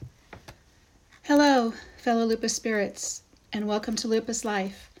Hello, fellow lupus spirits, and welcome to Lupus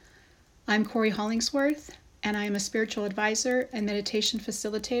Life. I'm Corey Hollingsworth, and I am a spiritual advisor and meditation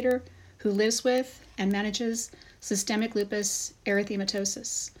facilitator who lives with and manages systemic lupus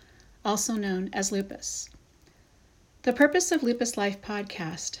erythematosus, also known as lupus. The purpose of Lupus Life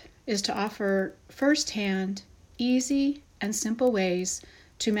podcast is to offer firsthand, easy, and simple ways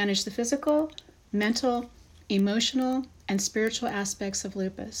to manage the physical, mental, emotional, and spiritual aspects of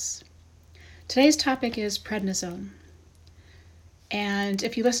lupus. Today's topic is prednisone. And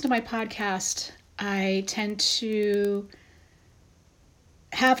if you listen to my podcast, I tend to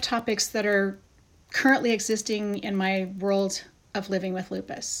have topics that are currently existing in my world of living with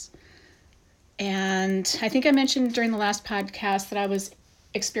lupus. And I think I mentioned during the last podcast that I was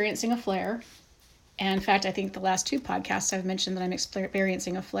experiencing a flare. And in fact, I think the last two podcasts I've mentioned that I'm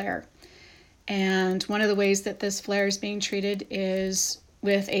experiencing a flare. And one of the ways that this flare is being treated is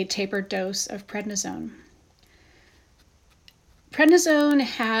with a tapered dose of prednisone. Prednisone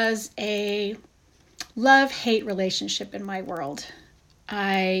has a love-hate relationship in my world.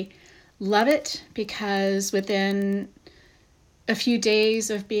 I love it because within a few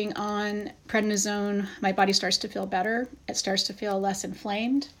days of being on prednisone, my body starts to feel better. It starts to feel less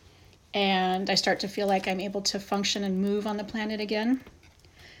inflamed, and I start to feel like I'm able to function and move on the planet again.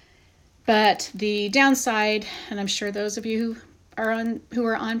 But the downside, and I'm sure those of you who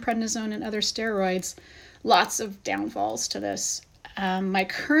are on prednisone and other steroids, lots of downfalls to this. My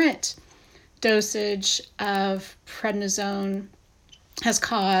current dosage of prednisone has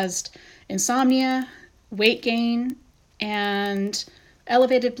caused insomnia, weight gain, and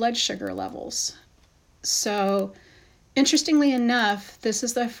elevated blood sugar levels. So, interestingly enough, this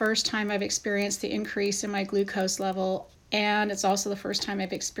is the first time I've experienced the increase in my glucose level, and it's also the first time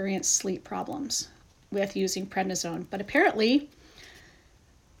I've experienced sleep problems with using prednisone. But apparently,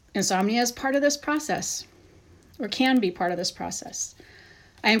 insomnia is part of this process, or can be part of this process.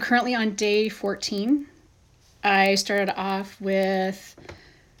 I am currently on day 14. I started off with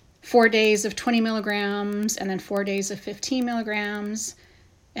 4 days of 20 milligrams, and then 4 days of 15 milligrams,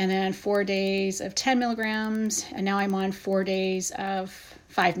 and then 4 days of 10 milligrams, and now I'm on 4 days of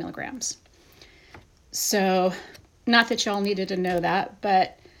 5 milligrams. So, not that y'all needed to know that,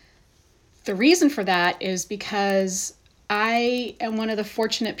 but the reason for that is because I am one of the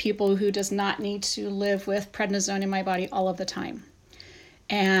fortunate people who does not need to live with prednisone in my body all of the time.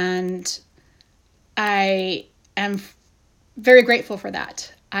 And I am very grateful for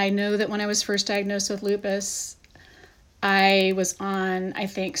that. I know that when I was first diagnosed with lupus, I was on, I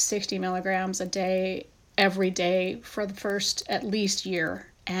think, 60 milligrams a day, every day for the first at least year,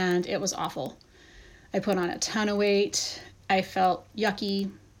 and it was awful. I put on a ton of weight. I felt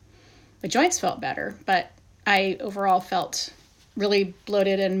yucky. My joints felt better, but I overall felt really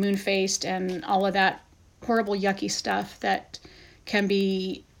bloated and moon-faced and all of that horrible, yucky stuff that can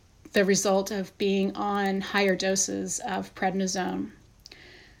be the result of being on higher doses of prednisone.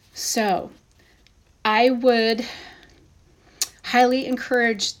 So I would highly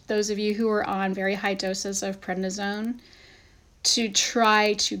encourage those of you who are on very high doses of prednisone to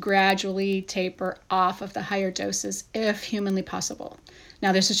try to gradually taper off of the higher doses if humanly possible.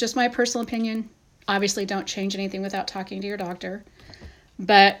 Now, this is just my personal opinion. Obviously, don't change anything without talking to your doctor.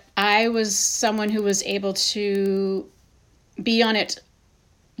 But I was someone who was able to be on it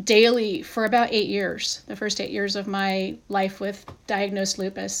daily for about 8 years. The first 8 years of my life with diagnosed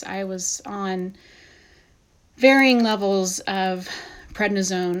lupus, I was on varying levels of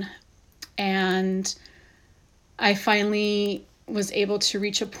prednisone. And I finally was able to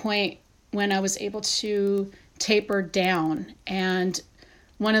reach a point when I was able to taper down. And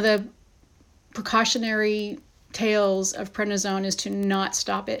one of the precautionary tales of prednisone is to not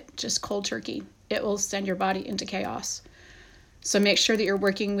stop it just cold turkey. It will send your body into chaos. So make sure that you're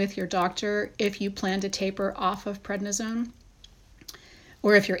working with your doctor if you plan to taper off of prednisone,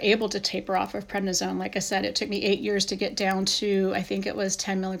 or if you're able to taper off of prednisone. Like I said, it took me 8 years to get down to, I think it was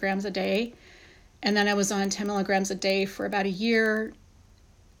 10 milligrams a day. And then I was on 10 milligrams a day for about a year.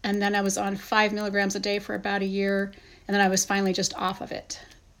 And then I was on 5 milligrams a day for about a year. And then I was finally just off of it.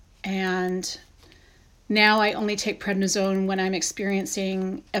 And now I only take prednisone when I'm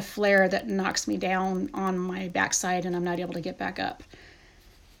experiencing a flare that knocks me down on my backside and I'm not able to get back up.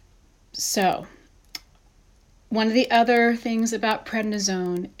 So, one of the other things about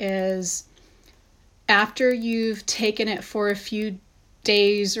prednisone is after you've taken it for a few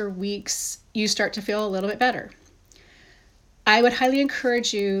days or weeks, you start to feel a little bit better. I would highly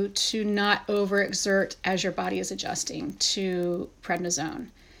encourage you to not overexert as your body is adjusting to prednisone.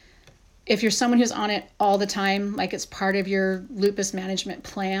 If you're someone who's on it all the time, like it's part of your lupus management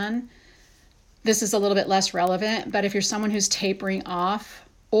plan, this is a little bit less relevant, but if you're someone who's tapering off,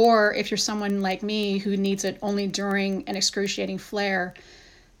 or if you're someone like me who needs it only during an excruciating flare,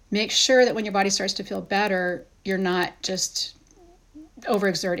 make sure that when your body starts to feel better, you're not just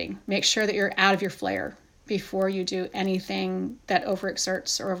overexerting. Make sure that you're out of your flare before you do anything that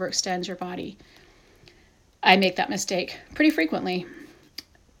overexerts or overextends your body. I make that mistake pretty frequently.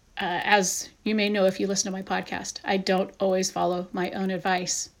 As you may know if you listen to my podcast, I don't always follow my own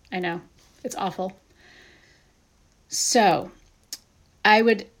advice. I know, it's awful. So I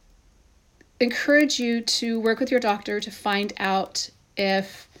would encourage you to work with your doctor to find out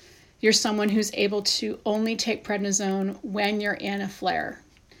if you're someone who's able to only take prednisone when you're in a flare.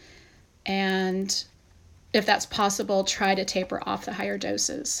 And if that's possible, try to taper off the higher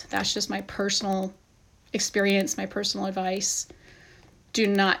doses. That's just my personal experience, my personal advice. Do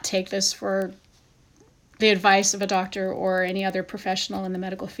not take this for the advice of a doctor or any other professional in the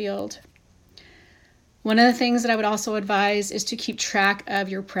medical field. One of the things that I would also advise is to keep track of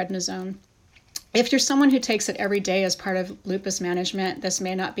your prednisone. If you're someone who takes it every day as part of lupus management, this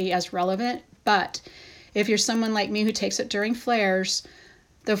may not be as relevant, but if you're someone like me who takes it during flares,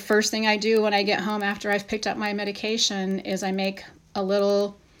 the first thing I do when I get home after I've picked up my medication is I make a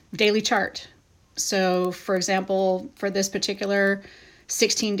little daily chart. So, for example, for this particular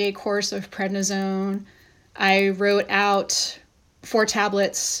 16-day course of prednisone, I wrote out 4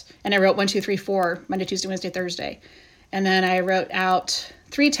 tablets, and I wrote 1, 2, 3, 4, Monday, Tuesday, Wednesday, Thursday. And then I wrote out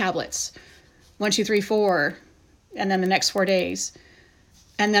 3 tablets, 1, 2, 3, 4, and then the next 4 days.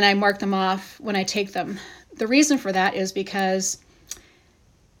 And then I mark them off when I take them. The reason for that is because,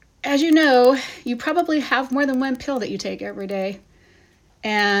 as you know, you probably have more than one pill that you take every day.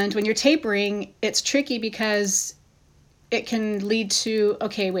 And when you're tapering, it's tricky because it can lead to,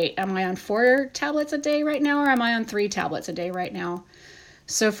 okay, wait, am I on 4 tablets a day right now, or am I on 3 tablets a day right now?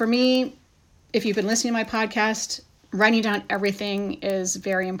 So for me, if you've been listening to my podcast, writing down everything is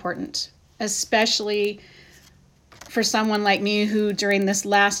very important, especially for someone like me who during this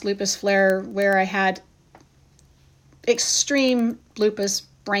last lupus flare where I had extreme lupus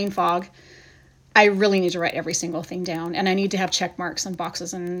brain fog, I really need to write every single thing down, and I need to have check marks and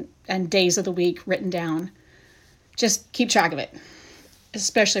boxes and days of the week written down. Just keep track of it,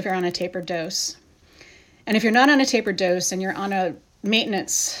 especially if you're on a tapered dose. And if you're not on a tapered dose and you're on a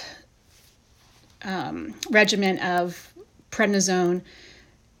maintenance regimen of prednisone,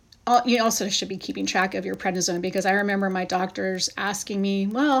 you also should be keeping track of your prednisone, because I remember my doctors asking me,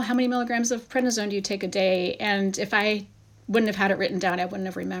 well, how many milligrams of prednisone do you take a day? And if I wouldn't have had it written down, I wouldn't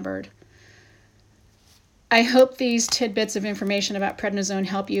have remembered. I hope these tidbits of information about prednisone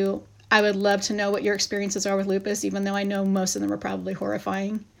help you. I would love to know what your experiences are with lupus, even though I know most of them are probably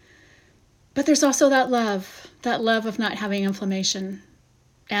horrifying. But there's also that love of not having inflammation.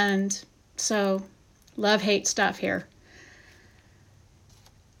 And so, love-hate stuff here.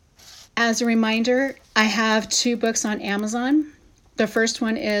 As a reminder, I have 2 books on Amazon. The first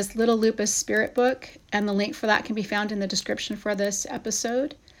one is Little Lupus Spirit Book, and the link for that can be found in the description for this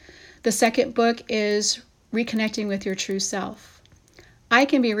episode. The second book is Reconnecting with Your True Self. I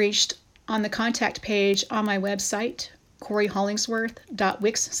can be reached on the contact page on my website,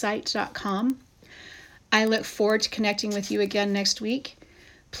 CoreyHollingsworth.wixsite.com. I look forward to connecting with you again next week.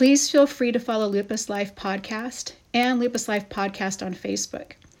 Please feel free to follow Lupus Life Podcast and Lupus Life Podcast on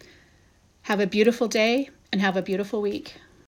Facebook. Have a beautiful day and have a beautiful week.